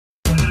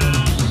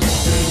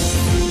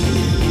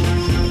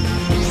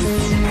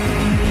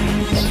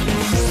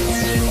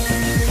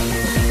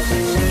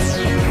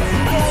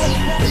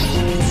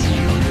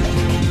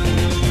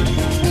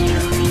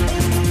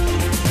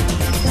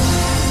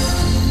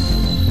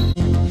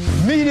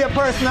Media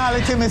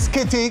personality Miss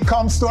Kitty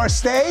comes to our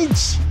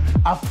stage,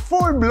 a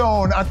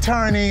full-blown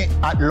attorney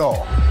at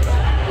law.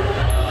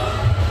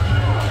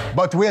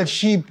 But will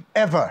she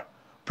ever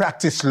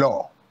practice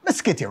law? Miss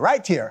Kitty,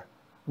 right here,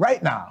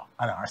 right now,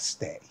 on our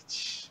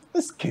stage.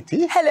 Miss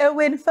Kitty. Hello,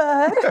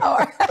 Winford.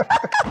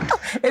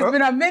 It's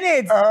been a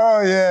minute.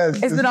 Oh,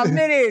 yes. It's been a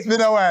minute. It's been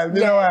a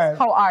while,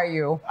 How are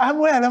you? I'm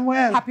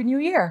well. Happy New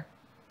Year.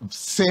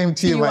 Same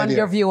to you, my dear. And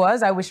your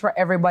viewers, I wish for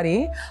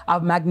everybody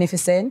a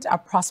magnificent, a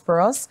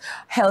prosperous,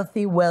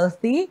 healthy,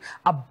 wealthy,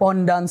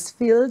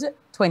 abundance-filled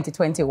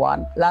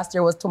 2021. Last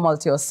year was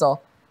tumultuous,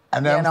 so.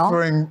 And I'm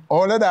throwing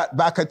all of that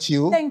back at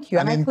you. Thank you.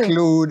 And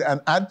include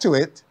and add to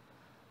it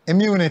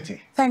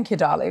immunity. Thank you,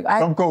 darling.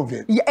 From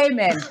COVID. Yeah,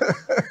 amen.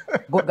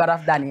 Good God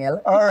of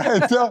Daniel. All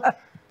right, so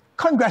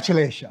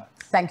congratulations.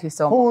 Thank you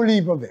so much. Whole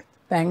heap of it.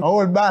 Thank you. A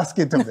whole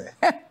basket of it.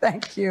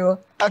 Thank you.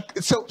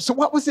 So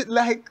what was it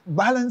like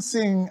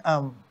balancing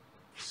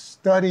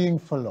studying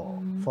for law,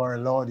 for a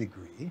law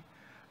degree,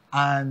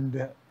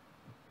 and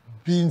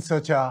being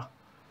such a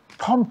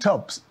pumped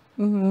up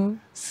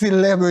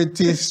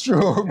celebrity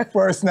stroke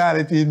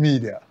personality in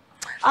media?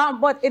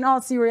 But in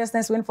all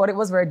seriousness, Winford, it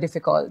was very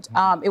difficult.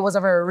 It was a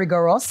very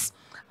rigorous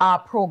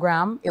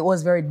program. It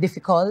was very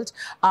difficult.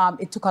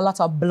 It took a lot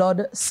of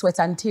blood, sweat,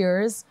 and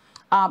tears.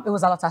 It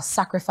was a lot of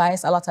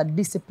sacrifice, a lot of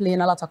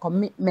discipline, a lot of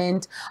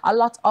commitment, a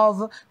lot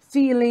of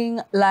feeling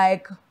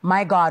like,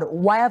 my God,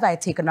 why have I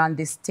taken on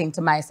this thing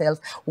to myself?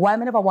 Why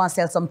am I never want to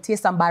sell some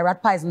taste and buy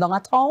rat pies in a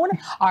town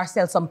or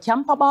sell some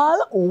camper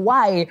ball?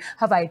 Why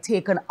have I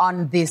taken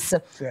on this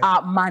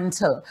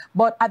mantle?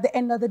 But at the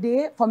end of the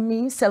day, for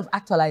me,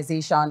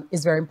 self-actualization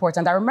is very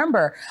important. I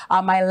remember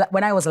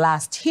when I was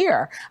last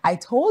here, I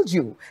told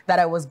you that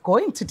I was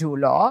going to do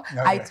law.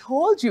 Okay. I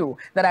told you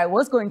that I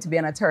was going to be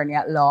an attorney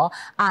at law,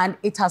 and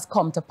it has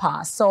come to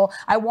pass. So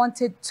I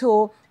wanted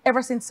to,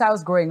 ever since I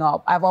was growing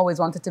up, I've always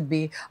wanted to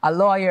be a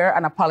lawyer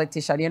and a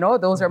politician. You know,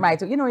 those are my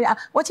two. You know,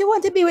 what you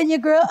want to be when you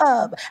grow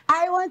up?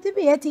 I want to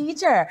be a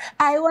teacher.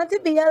 I want to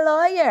be a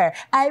lawyer.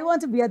 I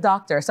want to be a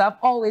doctor. So I've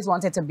always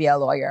wanted to be a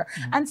lawyer.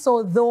 And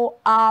so though,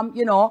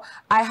 you know,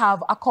 I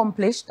have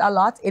accomplished a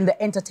lot in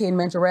the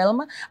entertainment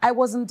realm, I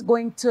wasn't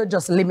going to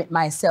just limit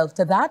myself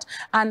to that.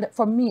 And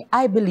for me,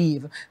 I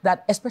believe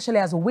that especially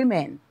as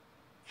women,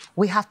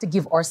 we have to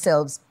give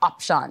ourselves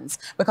options,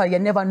 because you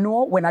never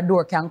know when a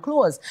door can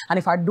close. And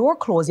if a door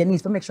closes, you need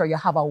to make sure you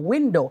have a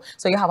window.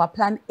 So you have a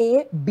plan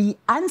A, B,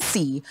 and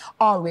C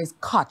always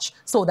catch,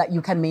 so that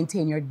you can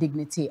maintain your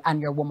dignity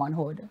and your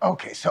womanhood.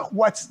 Okay, so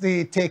what's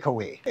the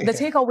takeaway? The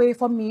takeaway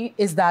for me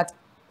is that,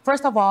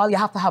 first of all, you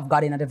have to have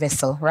God in the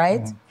vessel,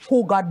 right?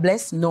 Who God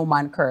bless, no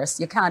man curse.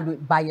 You can't do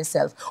it by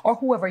yourself, or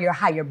whoever your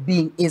higher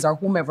being is, or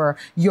whomever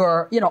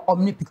your, you know,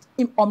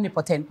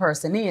 omnipotent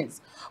person is.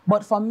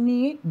 But for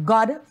me,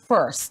 God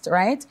first,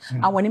 right?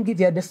 And when Him give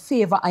you the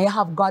favor and you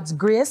have God's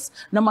grace,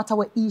 no matter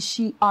what he,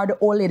 she, or the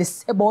old lady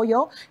say about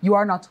you, you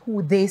are not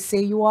who they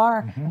say you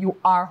are. You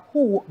are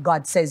who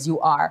God says you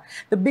are.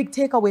 The big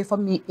takeaway for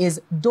me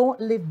is, don't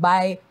live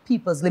by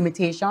people's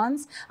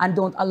limitations and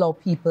don't allow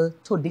people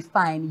to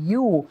define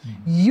you.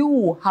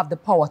 You have the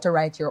power to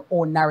write your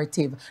own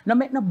narrative. Don't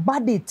make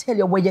nobody tell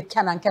you what you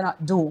can and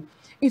cannot do.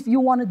 If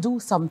you want to do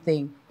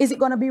something, is it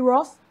going to be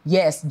rough?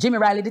 Yes. Jimmy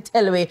Riley did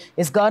tell me,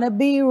 it's going to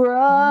be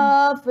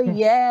rough,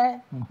 yeah.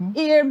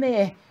 Hear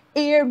me,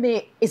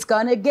 it's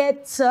going to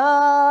get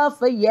tough,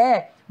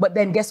 yeah. But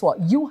then guess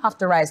what? You have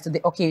to rise to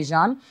the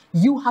occasion.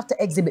 You have to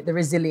exhibit the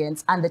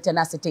resilience and the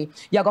tenacity.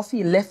 You're going to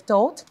feel left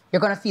out.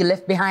 You're going to feel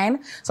left behind.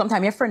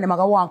 Sometimes your friend, they're going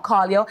to want to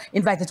call you,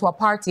 invite you to a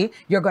party.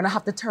 You're going to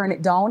have to turn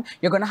it down.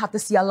 You're going to have to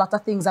see a lot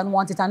of things and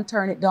want it and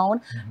turn it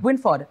down.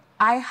 Winford,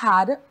 I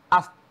had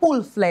a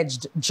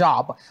full-fledged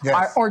job,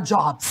 or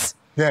jobs,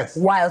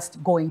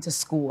 whilst going to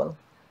school.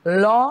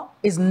 Law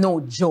is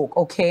no joke,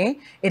 okay?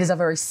 It is a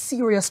very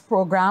serious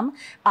program.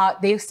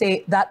 They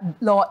say that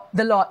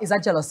the law is a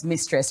jealous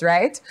mistress,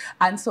 right?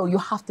 And so you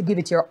have to give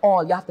it your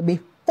all. You have to be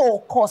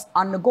focused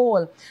on the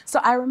goal. So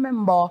I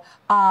remember,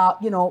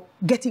 you know,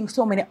 getting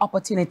so many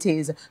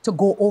opportunities to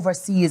go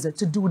overseas,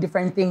 to do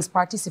different things,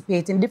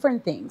 participate in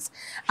different things.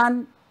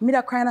 And me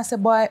da crying and say,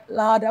 boy,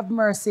 Lord have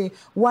mercy,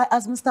 why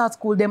as me start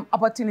school, them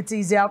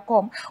opportunities here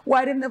come?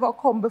 Why they never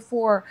come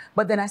before?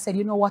 But then I said,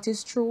 you know what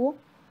is true?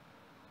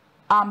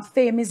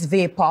 Fame is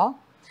vapor,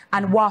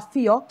 and what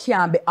fear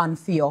can't be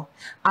unfair.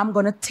 I'm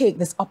going to take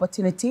this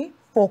opportunity,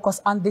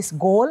 focus on this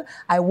goal.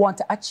 I want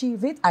to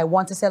achieve it. I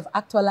want to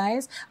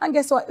self-actualize. And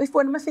guess what? If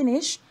when I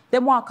finish,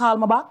 them want to call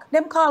me back,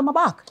 them call me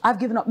back. I've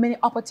given up many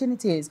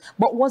opportunities.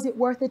 But was it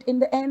worth it in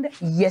the end?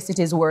 Yes, it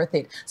is worth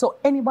it. So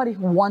anybody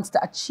who wants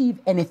to achieve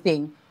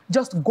anything,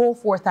 just go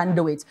forth and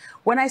do it.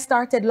 When I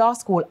started law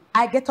school,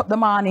 I get up the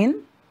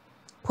morning,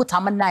 put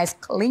on my nice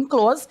clean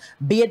clothes,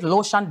 beard,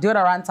 lotion,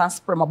 deodorant, and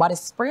spray my body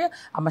spray,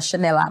 and my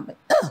Chanel.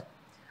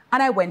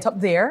 And I went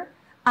up there,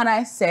 and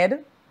I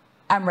said,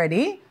 I'm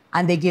ready.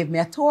 And they gave me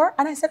a tour,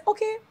 and I said,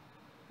 okay,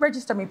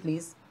 register me,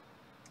 please.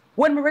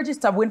 When we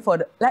register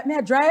Winford, let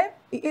me drive,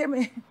 you hear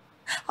me?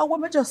 And what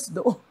me just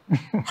do?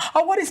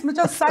 And what is me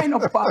just sign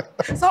up for?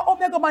 So how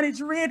me go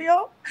manage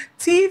radio,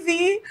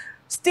 TV,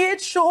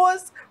 stage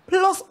shows,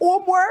 plus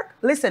homework.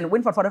 Listen,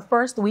 Winford, for the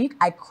first week,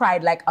 I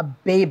cried like a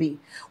baby.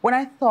 When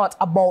I thought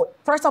about,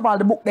 first of all,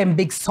 the book them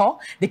big saw,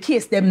 the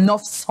case them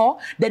enough saw,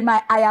 then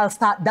my eye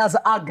start, does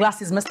our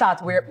glasses me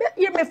start wear.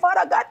 Here, my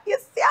father got, you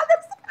see all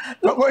them.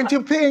 But weren't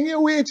you paying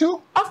your way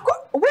too? Of course,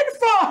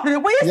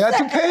 Winford, what you had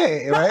to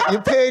pay, right? You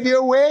paid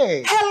your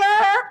way.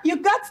 Hello, you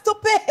got to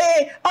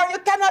pay or you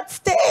cannot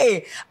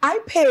stay. I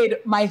paid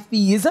my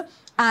fees.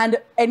 And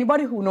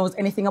anybody who knows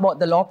anything about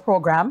the law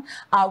program,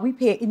 we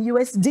pay in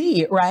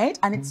USD, right?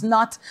 And it's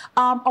not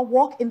a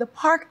walk in the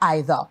park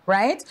either,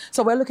 right?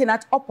 So we're looking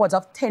at upwards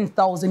of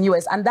 10,000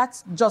 US, and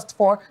that's just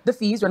for the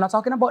fees. We're not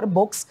talking about the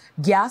books,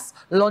 gas,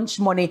 lunch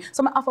money.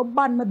 So I have to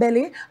band my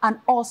belly and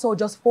also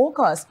just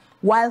focus.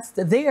 Whilst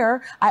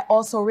there, I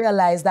also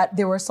realized that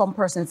there were some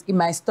persons in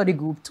my study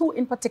group, 2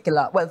 in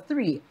particular, well,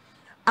 3.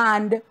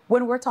 And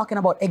when we're talking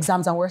about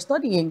exams and we're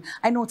studying,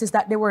 I noticed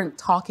that they weren't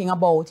talking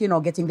about, you know,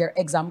 getting their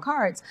exam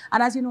cards.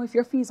 And as you know, if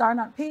your fees are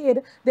not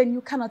paid, then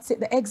you cannot sit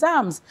the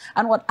exams.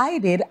 And what I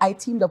did, I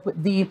teamed up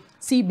with the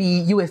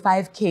CB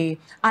UA5K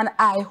and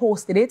I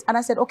hosted it. And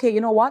I said, okay, you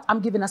know what?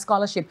 I'm giving a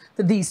scholarship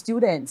to these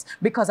students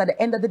because at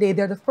the end of the day,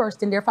 they're the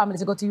first in their family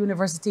to go to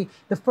university,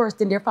 the first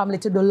in their family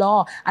to do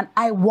law. And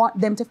I want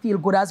them to feel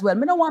good as well.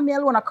 I don't want me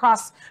alone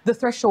across the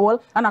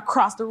threshold and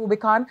across the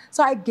Rubicon.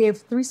 So I gave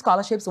 3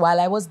 scholarships while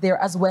I was there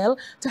as well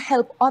to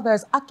help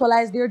others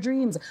actualize their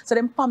dreams. So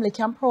them family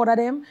can be proud of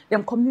them,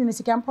 them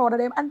community can be proud of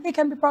them, and they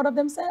can be proud of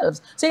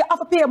themselves. So you have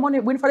to pay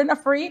money, Winford, for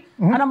free,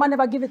 and I'm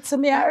never give it to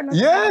me.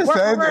 Yes,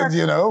 and,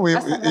 you know,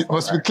 it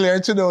must be clear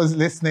to those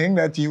listening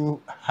that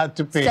you had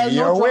to pay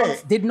your way.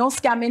 Did no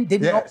scamming,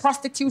 did no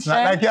prostitution. It's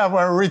not like you have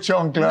a rich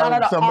uncle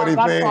or somebody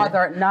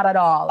paying. Not at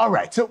all. All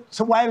right, so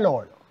why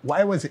law?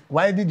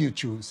 Why did you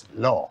choose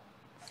law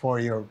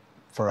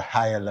for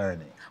higher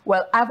learning?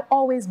 Well, I've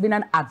always been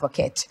an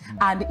advocate.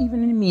 And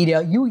even in the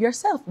media, you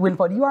yourself,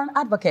 Winford, you are an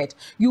advocate.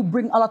 You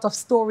bring a lot of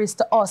stories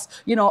to us.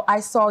 You know, I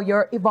saw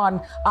your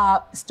Yvonne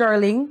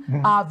Sterling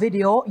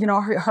video, you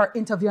know, her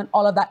interview and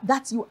all of that.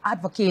 That's you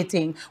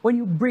advocating. When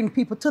you bring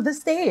people to the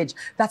stage,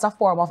 that's a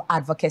form of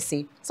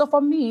advocacy. So for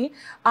me,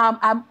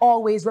 I'm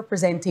always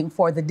representing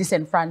for the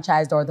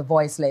disenfranchised or the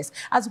voiceless,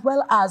 as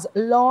well as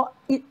law.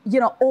 It, you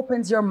know,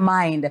 opens your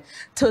mind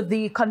to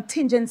the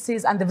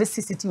contingencies and the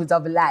vicissitudes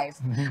of life.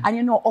 And,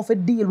 you know, of a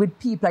deal with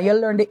people, and you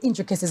learn the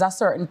intricacies of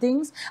certain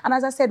things. And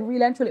as I said,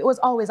 really and truly, it was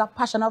always a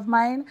passion of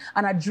mine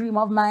and a dream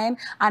of mine.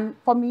 And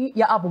for me,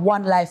 you have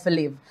one life to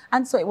live.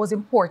 And so it was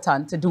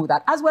important to do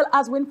that. As well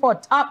as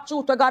Winford, talk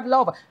truth to God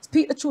love,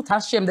 speak the truth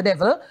and shame the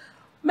devil.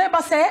 Remember,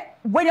 say,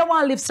 when you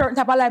want to live certain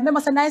type of life,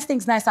 remember, say, nice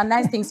things nice and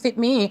nice things fit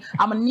me.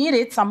 I'm going to need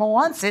it, I'm going to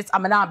want it,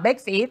 I'm going to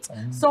beg for it.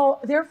 So,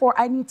 therefore,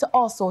 I need to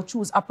also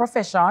choose a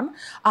profession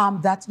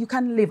that you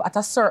can live at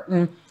a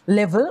certain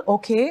level,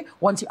 okay?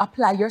 Once you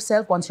apply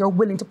yourself, once you're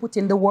willing to put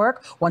in the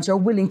work, once you're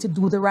willing to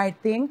do the right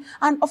thing.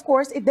 And, of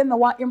course, if they don't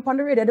want him on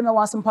the radio, they don't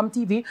want some on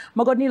TV,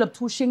 I'm going to kneel up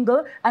 2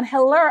 shingle. And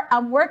hello,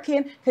 I'm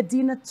working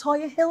Kadina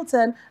Toya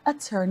Hilton,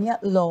 attorney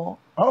at law.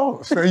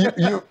 Oh, so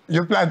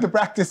you plan to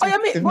practice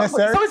if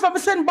necessary? So it's from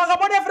send bag of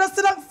money for the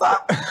students,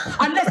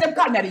 unless they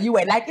call me at the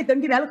UN. Like if they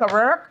give me a look of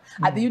work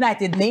at the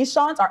United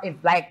Nations, or if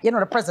like, you know,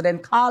 the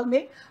president called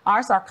me,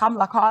 or Sir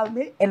Kamala called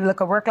me, and look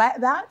of work like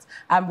that,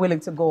 I'm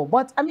willing to go.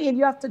 But I mean,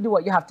 you have to do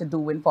what you have to do,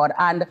 Winford.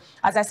 And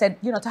as I said,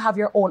 you know, to have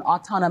your own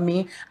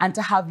autonomy and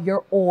to have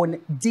your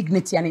own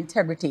dignity and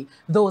integrity,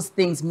 those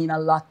things mean a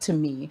lot to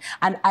me.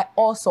 And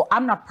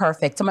I'm not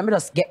perfect. So let me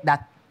just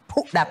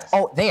put that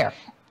out there.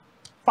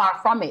 Far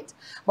from it.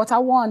 But I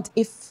want,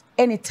 if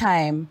any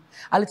time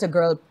a little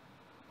girl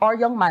or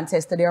young man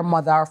says to their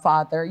mother or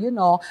father, you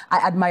know, I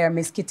admire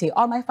Miss Kitty,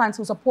 all my fans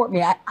who support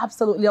me, I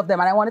absolutely love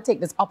them. And I want to take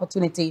this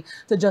opportunity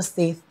to just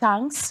say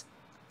thanks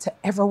to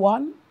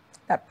everyone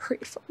that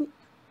prayed for me.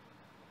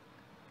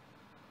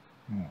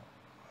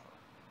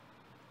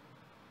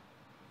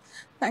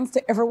 Thanks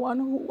to everyone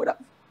who would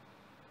have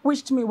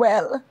wished me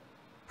well,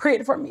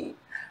 prayed for me,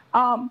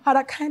 had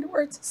a kind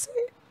word to say.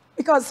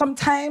 Because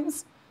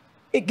sometimes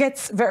it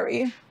gets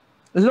very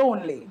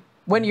lonely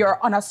when you're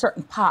on a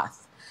certain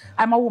path.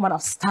 I'm a woman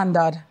of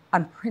standard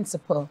and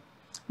principle.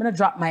 I'm gonna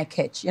drop my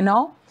catch, you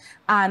know?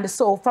 And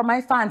so for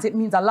my fans, it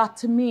means a lot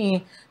to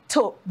me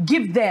to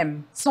give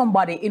them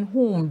somebody in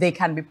whom they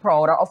can be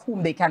proud or of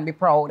whom they can be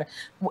proud.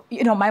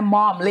 You know, my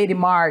mom, Lady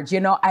Marge, you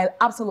know, I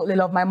absolutely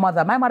love my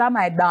mother. My mother,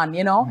 my Dan,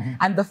 you know,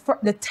 and the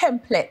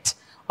template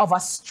of a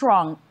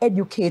strong,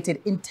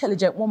 educated,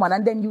 intelligent woman.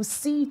 And then you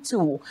see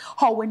too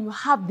how when you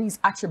have these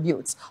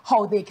attributes,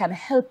 how they can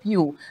help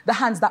you. The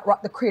hands that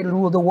rock the cradle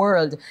rule the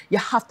world. You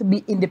have to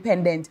be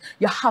independent.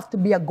 You have to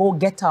be a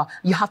go-getter.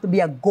 You have to be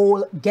a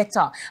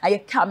goal-getter. And you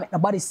can't make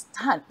nobody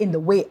stand in the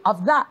way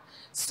of that.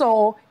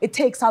 So it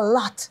takes a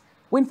lot.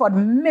 Winford,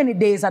 many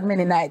days and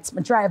many nights,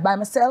 I drive by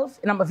myself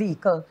in my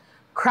vehicle,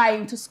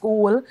 crying to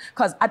school,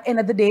 because at the end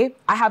of the day,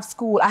 I had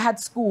school,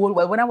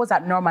 well, when I was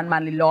at Norman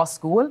Manley Law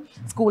School,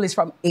 school is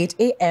from 8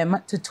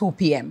 a.m. to 2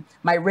 p.m.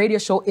 My radio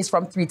show is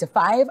from 3 to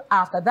 5.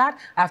 After that,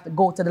 I have to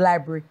go to the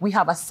library. We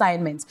have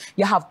assignments.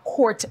 You have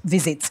court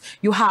visits.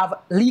 You have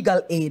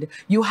legal aid.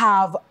 You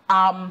have,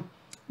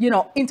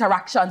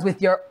 interactions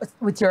with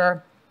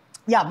your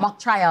mock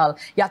trial.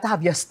 You have to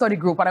have your study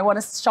group. And I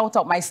want to shout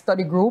out my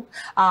study group.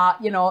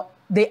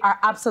 They are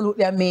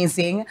absolutely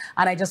amazing.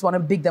 And I just want to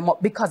big them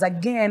up because,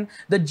 again,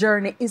 the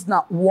journey is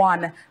not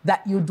one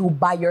that you do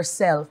by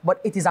yourself, but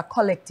it is a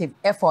collective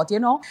effort,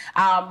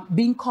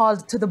 Being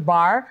called to the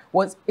bar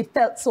it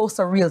felt so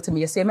surreal to me.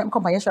 You say, I'm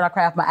company, should I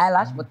cry off my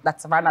eyelash? But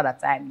that's for another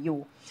time,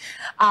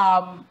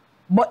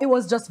 But it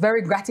was just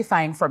very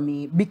gratifying for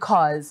me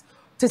because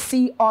to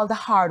see all the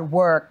hard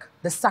work,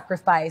 the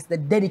sacrifice, the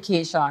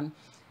dedication,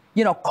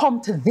 come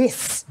to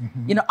this,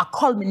 a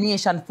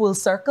culmination, full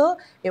circle,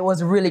 it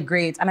was really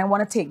great. And I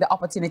want to take the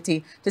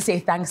opportunity to say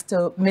thanks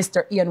to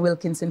Mr. Ian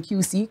Wilkinson,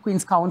 QC,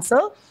 Queen's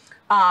Counsel,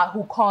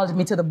 who called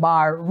me to the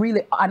bar,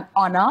 really an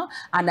honor.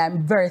 And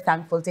I'm very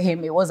thankful to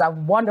him. It was a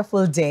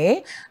wonderful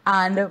day.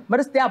 But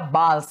it's their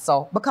ball,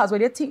 so. Because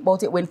when you think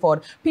about it,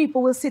 Winford,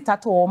 people will sit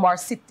at home or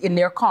sit in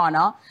their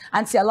corner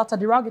and say a lot of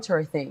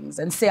derogatory things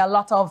and say a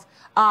lot of,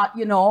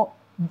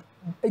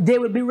 they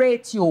will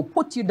berate you,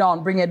 put you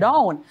down, bring you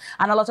down.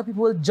 And a lot of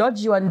people will judge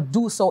you and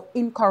do so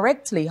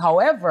incorrectly.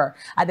 However,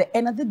 at the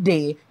end of the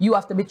day, you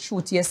have to be true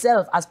to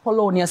yourself. As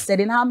Polonius said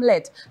in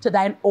Hamlet, to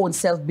thine own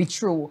self be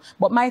true.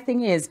 But my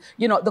thing is,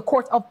 the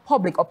court of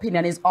public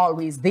opinion is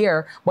always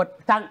there. But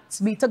thanks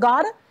be to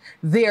God,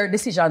 their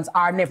decisions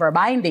are never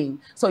binding.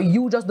 So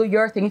you just do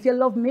your thing. If you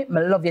love me, I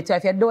love you too.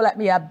 If you don't like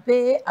me,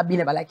 I'll be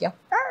never like you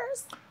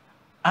first.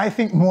 I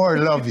think more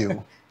love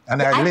you.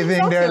 And are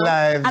living their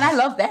lives. And I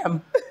love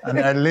them. And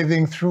are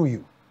living through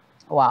you.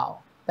 Wow.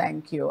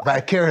 Thank you.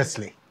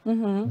 Vicariously.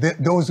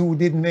 Those who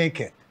didn't make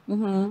it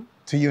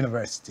to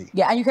university.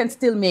 Yeah, and you can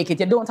still make it.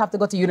 You don't have to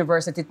go to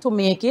university to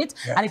make it.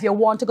 Yeah. And if you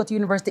want to go to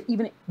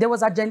university, there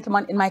was a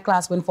gentleman in my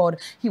class, Winford,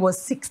 he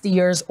was 60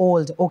 years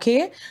old,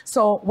 okay?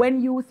 So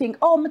when you think,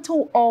 oh, I'm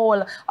too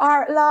old,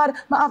 or Lord,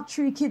 I have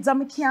 3 kids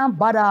and I can't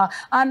bother,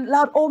 and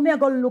Lord, oh, me I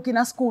go look in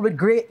a school with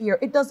great ear.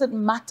 It doesn't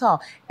matter.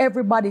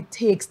 Everybody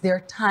takes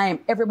their time.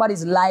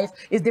 Everybody's life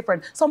is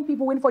different. Some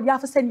people, Winford, you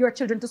have to send your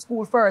children to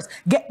school first,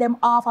 get them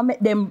off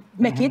and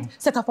make it,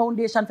 set a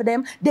foundation for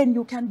them, then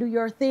you can do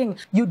your thing.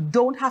 You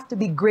don't have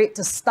to be great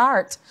to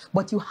start,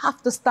 but you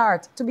have to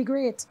start to be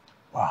great.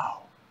 Wow.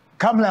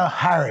 Kamala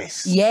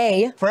Harris.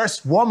 Yay.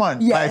 First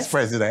woman vice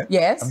president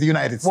of the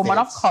United States. Woman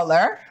of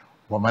color.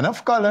 Woman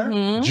of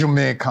color,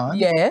 Jamaican.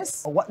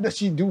 Yes. What does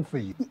she do for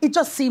you? It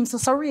just seems so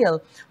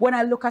surreal. When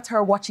I look at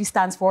her, what she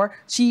stands for,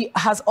 she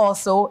has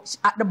also,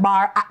 at the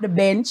bar, at the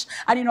bench,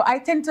 and I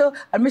tend to,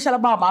 Michelle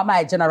Obama,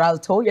 my general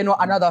too,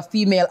 another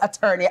female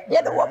attorney,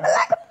 the woman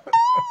like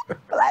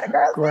the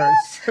girls. Of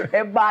course.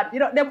 But,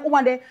 them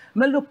women,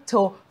 they look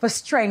to for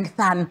strength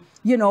and,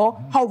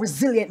 how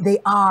resilient they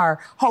are,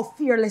 how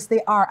fearless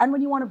they are, and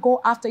when you want to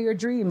go after your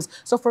dreams.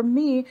 So for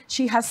me,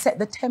 she has set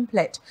the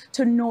template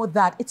to know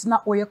that it's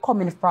not where you're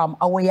coming from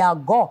or where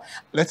you go.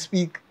 Let's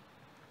speak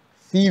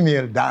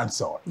female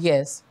dancehall.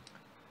 Yes.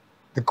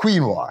 The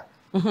Queen War.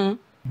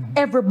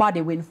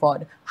 Everybody,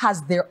 Winford,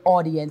 has their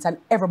audience and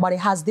everybody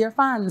has their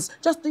fans.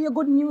 Just do your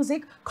good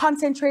music,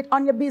 concentrate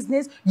on your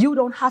business. You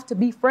don't have to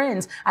be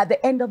friends. At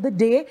the end of the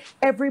day,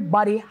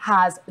 everybody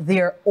has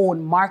their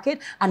own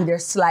market and their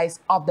slice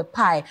of the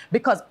pie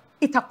because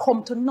it will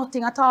come to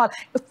nothing at all.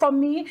 For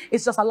me,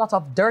 it's just a lot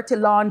of dirty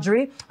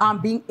laundry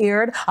being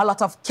aired, a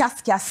lot of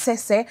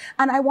sese,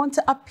 and I want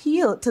to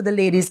appeal to the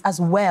ladies as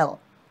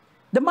well.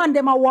 The man,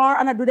 them a war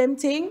and I do them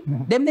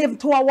thing. Them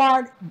to a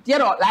war,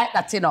 like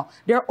that,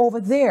 They're over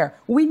there.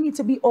 We need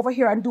to be over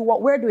here and do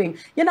what we're doing.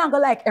 You're not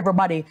going to like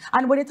everybody.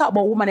 And when you talk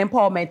about woman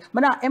empowerment,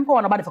 I'm not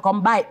empowering nobody for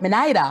come bite me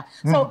neither.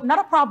 So not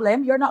a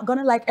problem. You're not going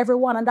to like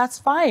everyone and that's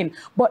fine.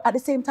 But at the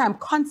same time,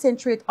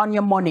 concentrate on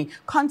your money.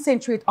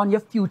 Concentrate on your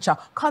future.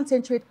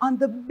 Concentrate on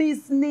the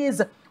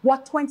business.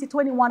 What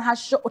 2021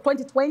 has shown,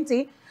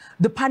 2020,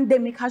 the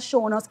pandemic has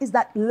shown us is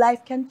that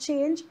life can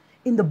change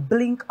in the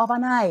blink of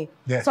an eye.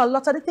 Yes. So a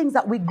lot of the things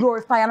that we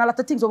glorify and a lot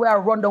of things that we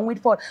are run down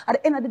with for, at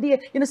the end of the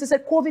day, she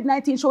said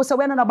COVID-19 shows us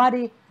we're in our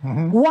body.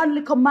 One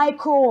little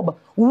microbe,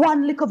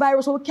 one little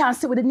virus we can't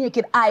see with the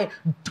naked eye,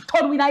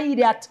 turn we an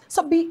idiot.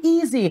 So be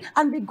easy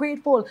and be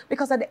grateful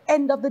because at the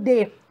end of the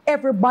day,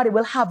 everybody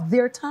will have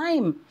their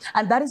time.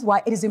 And that is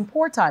why it is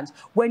important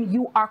when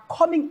you are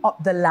coming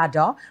up the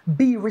ladder,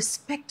 be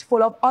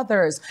respectful of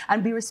others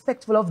and be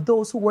respectful of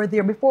those who were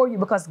there before you.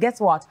 Because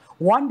guess what?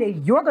 One day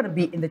you're going to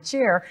be in the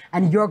chair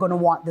and you're going to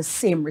want the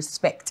same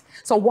respect.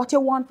 So what you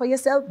want for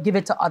yourself, give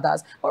it to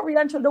others. But really,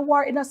 until the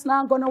war in us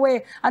now gone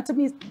away. And to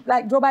me,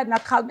 like Joe Biden, I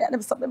called me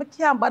and something, I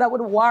can't bother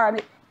with the war.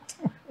 And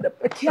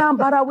I can't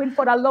bother with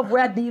for the love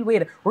where I deal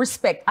with.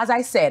 Respect. As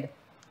I said,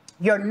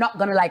 You're not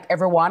going to like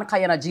everyone because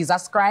you're not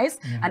Jesus Christ,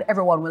 and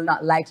everyone will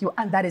not like you,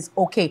 and that is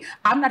okay.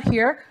 I'm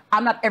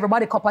not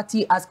everybody cup of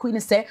tea, as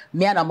Queenie said,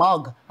 me and a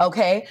mug,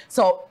 okay?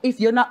 So if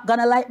you're not going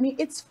to like me,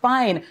 it's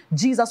fine.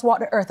 Jesus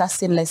walked the earth as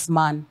sinless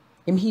man.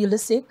 Him heal the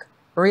sick,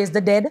 raise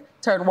the dead,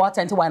 turn water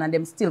into wine, and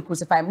them still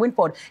crucify him.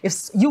 Winford,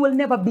 you will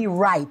never be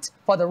right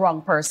for the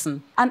wrong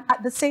person. And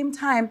at the same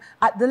time,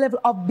 at the level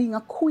of being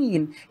a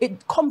queen,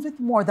 it comes with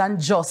more than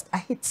just a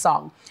hit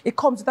song. It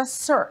comes with a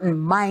certain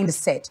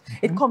mindset.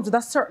 It comes with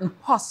a certain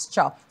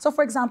posture. So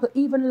for example,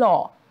 even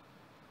law,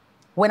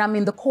 when I'm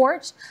in the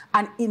court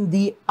and in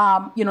the,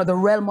 the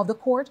realm of the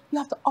court, you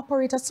have to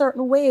operate a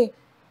certain way.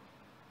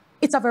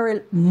 It's a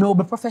very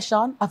noble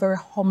profession, a very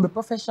humble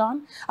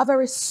profession, a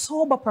very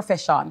sober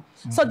profession.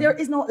 So there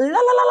is no la la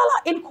la la la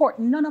in court,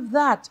 none of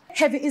that.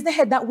 Heavy is the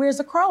head that wears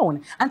the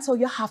crown. And so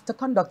you have to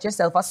conduct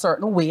yourself a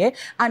certain way,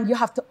 and you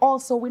have to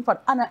also win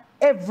for honor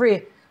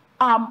every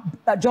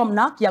drum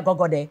knock, you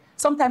go there.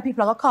 Sometimes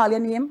people are going to call your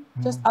name,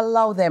 just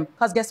allow them.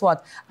 Because guess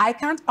what? I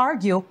can't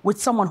argue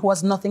with someone who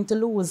has nothing to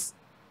lose.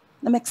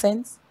 That makes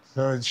sense?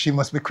 So she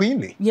must be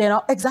queenly. You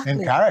know, exactly.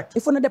 In character.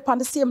 If we're not on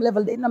the same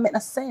level, it doesn't make no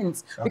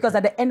sense. Okay. Because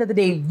at the end of the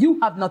day, you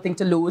have nothing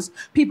to lose.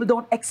 People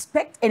don't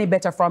expect any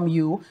better from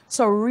you.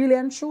 So really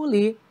and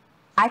truly,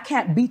 I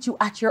can't beat you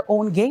at your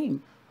own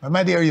game. Well,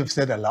 my dear, you've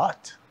said a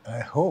lot. I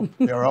hope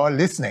they're all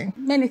listening.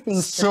 Many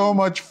things. So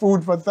much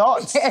food for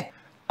thought.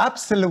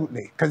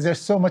 Absolutely. Because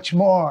there's so much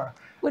more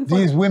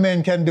these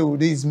women can do,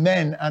 these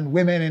men and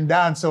women in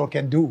dancehall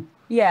can do.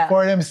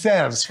 For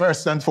themselves,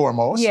 first and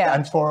foremost,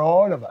 and for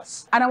all of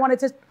us. And I wanted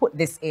to put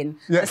this in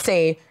to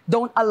say,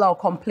 don't allow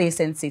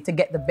complacency to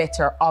get the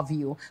better of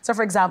you. So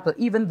for example,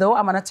 even though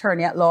I'm an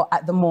attorney at law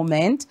at the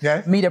moment,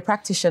 media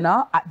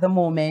practitioner at the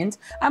moment,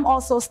 I'm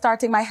also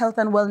starting my health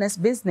and wellness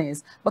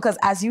business because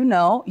as you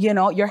know,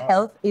 your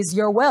health is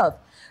your wealth.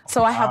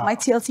 So I have my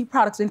TLC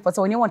products in for,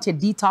 so when you want your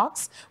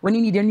detox, when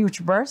you need your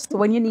NutriBurst,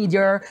 when you need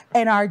your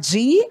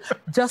NRG,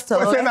 just to...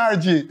 What's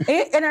NRG?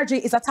 NRG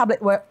is a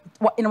tablet where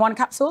in one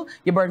capsule,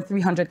 you burn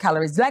 300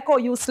 calories. Like, oh,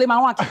 you slim, I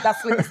want to keep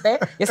that slim stay.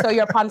 You saw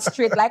your pants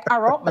straight like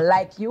arrow,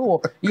 like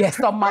you. Yes,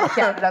 some man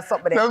can't do that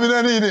something. No, we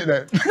don't need it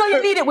then. No,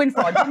 you need it,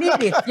 Winford. You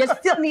need it. You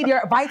still need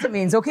your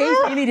vitamins, okay?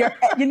 So you need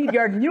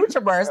your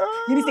NutriBurst.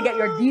 You need to get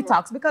your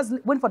detox because,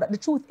 Winford, the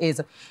truth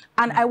is,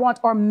 and I want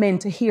our men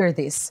to hear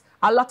this,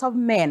 a lot of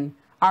men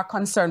are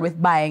concerned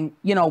with buying,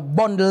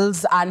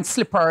 bundles and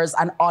slippers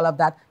and all of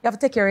that. You have to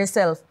take care of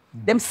yourself.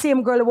 Them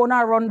same girl who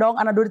wanna run down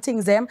and do the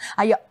things them,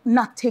 and you're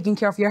not taking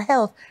care of your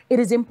health. It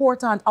is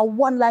important. A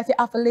one life you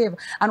have to live.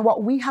 And what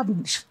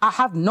I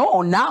have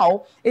known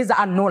now is that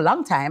I know a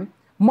long time,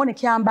 money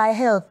can't buy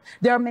health.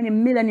 There are many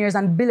millionaires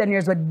and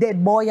billionaires with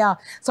dead boy.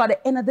 So at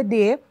the end of the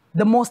day,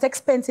 the most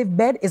expensive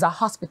bed is a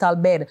hospital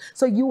bed.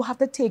 So you have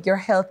to take your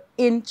health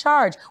in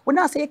charge. We're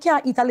not saying you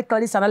can't eat a little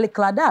of this and a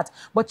little of that,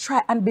 but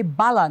try and be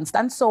balanced.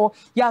 And so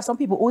you have some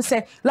people who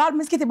say, Lord,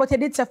 Miss Kitty, but you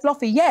did say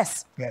fluffy.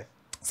 Yes.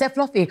 Say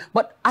fluffy,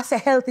 but I say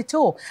healthy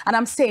too. And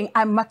I'm saying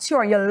I'm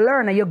mature and you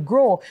learn and you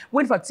grow.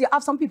 Winford, so you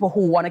have some people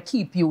who want to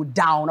keep you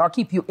down or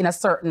keep you in a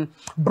certain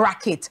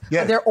bracket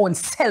for their own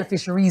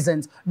selfish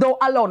reasons. Don't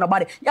allow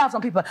nobody. You have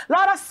some people,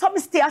 Lord, some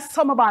stay as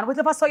summer band.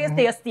 Whatever so you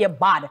stay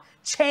bad.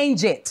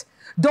 Change it.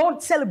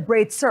 Don't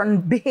celebrate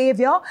certain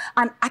behavior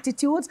and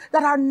attitudes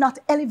that are not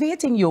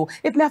elevating you.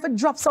 If I have to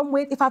drop some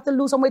weight, if I have to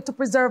lose some weight to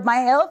preserve my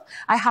health,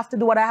 I have to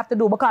do what I have to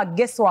do. Because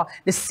guess what?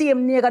 The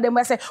same nigga them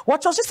will say,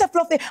 watch out, she said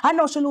fluffy, I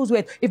know she lose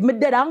weight. If me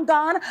dead and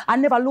gone, I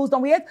never lose no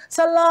weight.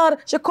 So Lord,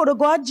 she could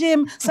go to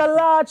gym. So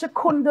Lord, she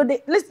couldn't do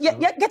this. Listen, you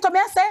get what me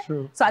I say?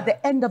 True. So at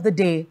the end of the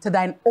day, to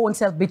thine own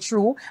self be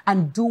true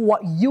and do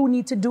what you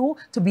need to do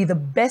to be the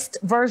best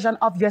version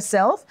of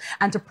yourself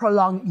and to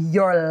prolong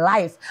your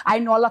life. I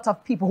know a lot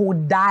of people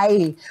who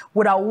die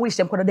would have wished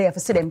them could have there to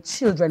see them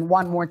children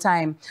one more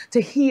time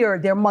to hear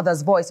their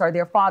mother's voice or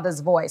their father's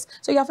voice.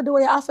 So you have to do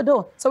what you have to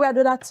do. So we have to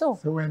do that too.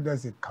 So when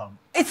does it come?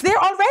 It's there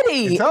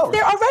already. It's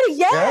there already,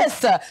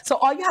 yes. So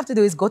all you have to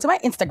do is go to my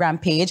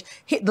Instagram page,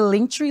 hit the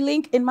Linktree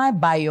link in my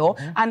bio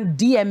and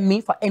DM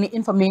me for any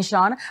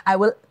information. I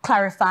will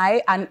clarify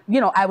and,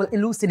 I will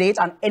elucidate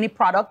on any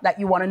product that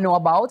you want to know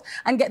about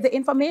and get the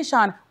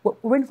information.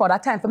 We're in for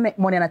that time to make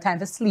money and a time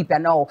to sleep,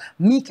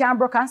 Me can't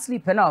broke and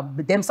sleep,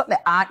 But them something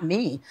that aren't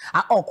me.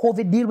 And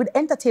COVID deal with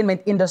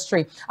entertainment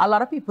industry. A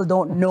lot of people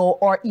don't know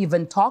or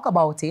even talk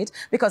about it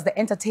because the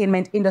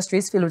entertainment industry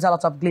is filled with a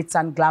lot of glitz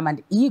and glam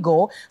and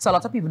ego. So a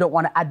lot of people don't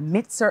want to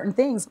admit certain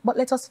things. But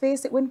let us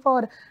face it,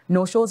 Winford,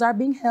 no shows are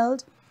being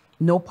held,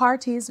 no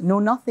parties, no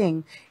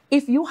nothing.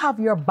 If you have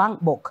your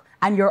bank book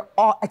and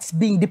it's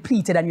being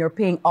depleted and you're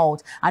paying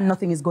out and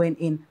nothing is going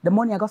in, the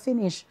money are going to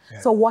finish.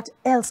 So what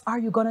else are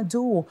you going to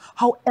do?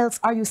 How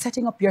else are you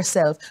setting up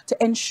yourself to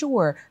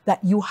ensure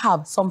that you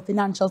have some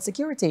financial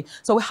security?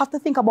 So we have to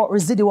think about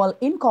residual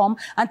income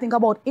and think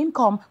about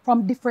income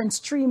from different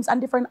streams and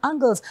different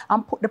angles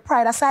and put the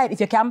pride aside. If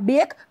you can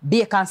bake,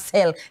 bake and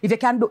sell. If you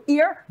can do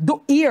ear,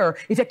 do ear.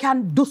 If you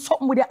can do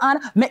something with your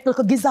hand, make like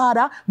a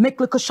gizzada, make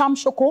like a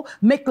shamshoko,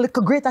 make like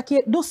a greater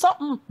cake, do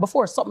something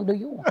before something do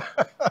you.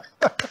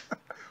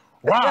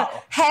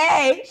 Wow.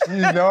 Hey.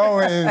 She's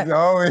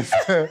always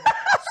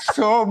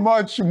so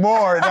much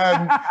more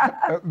than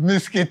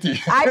Miss Kitty.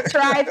 I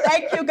tried.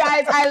 Thank you,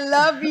 guys. I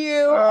love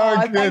you.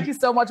 Thank you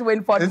so much,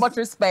 Winford. Much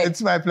respect.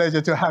 It's my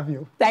pleasure to have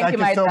you. Thank you,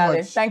 my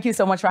darling. Thank you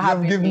so much for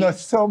having me. You've given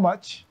us so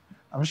much.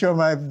 I'm sure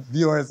my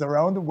viewers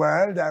around the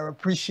world are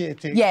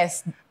appreciating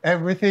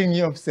everything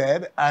you've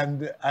said,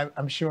 and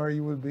I'm sure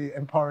you will be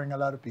empowering a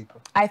lot of people.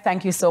 I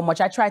thank you so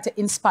much. I try to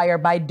inspire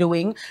by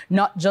doing,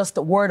 not just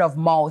word of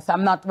mouth.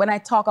 When I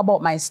talk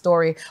about my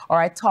story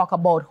or I talk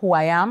about who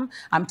I am,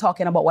 I'm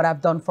talking about what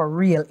I've done for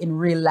real in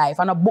real life.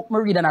 And a book I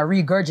read and I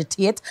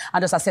regurgitate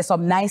and just I say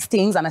some nice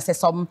things and I say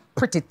some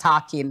pretty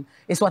talking.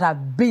 It's what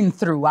I've been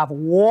through. I've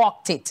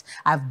walked it.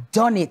 I've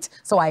done it.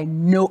 So I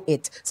know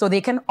it. So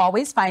they can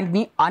always find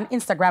me on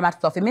Instagram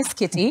at Fluffy Miss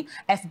Kitty,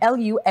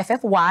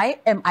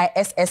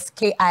 FluffyMissKitty.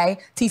 I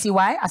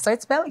saw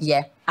it spelled?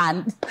 Yeah.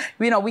 And,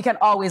 we can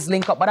always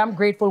link up. But I'm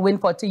grateful,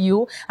 Winford, to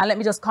you. And let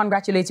me just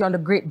congratulate you on the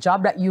great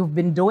job that you've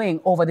been doing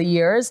over the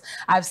years.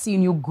 I've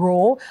seen you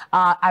grow.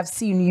 I've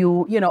seen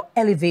you,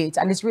 elevate.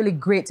 And it's really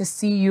great to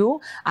see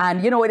you.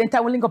 And,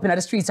 anytime we link up in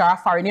the streets or are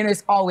foreign,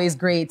 it's always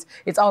great.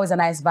 It's always a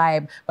nice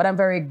vibe. But I'm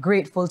very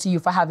grateful to you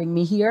for having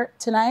me here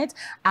tonight.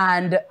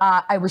 And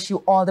I wish you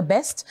all the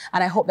best.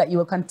 And I hope that you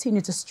will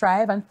continue to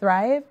strive and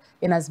thrive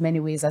in as many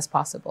ways as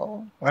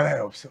possible. Well, I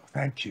hope so.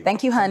 Thank you.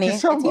 Thank you, honey.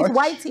 Thank you so much.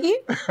 Whitey.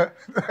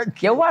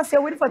 Thank you. You want to say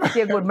Winford to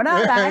take good, but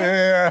not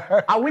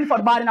yeah. I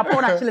Winford bad in a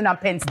pound and chilling and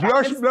pence.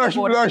 Blushing.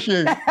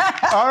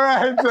 All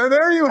right, so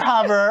there you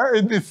have her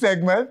in this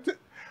segment.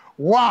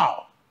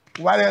 Wow.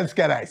 What else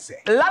can I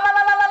say? La la la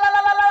la la la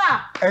la la.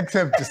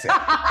 Except to say,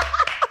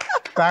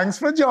 thanks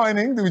for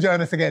joining. Do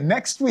join us again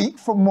next week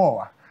for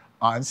more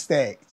On Stage.